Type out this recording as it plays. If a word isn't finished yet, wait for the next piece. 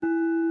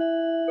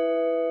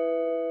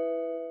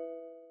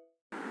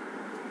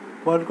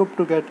World Cup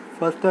to get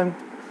first time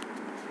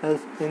as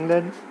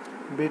England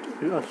beat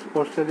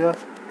Australia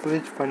to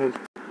reach final.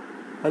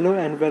 Hello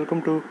and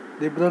welcome to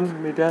Liberal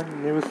Media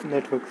News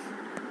Networks.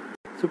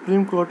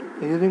 Supreme Court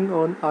hearing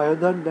on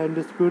Ayodhya land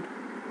dispute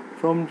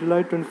from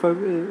July 25.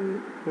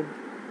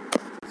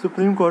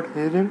 Supreme Court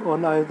hearing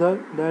on Ayodhya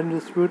land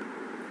dispute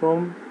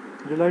from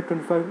July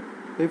 25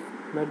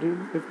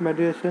 if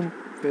mediation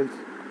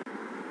fails.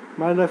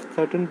 My life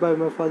threatened by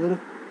my father,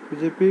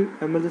 BJP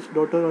MLA's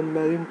daughter on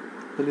marrying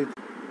Dalit.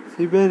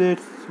 CBI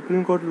raids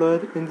Supreme Court lawyer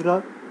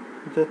Indira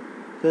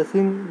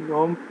Jaising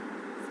home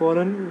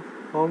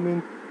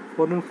in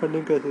foreign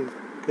funding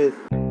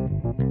case.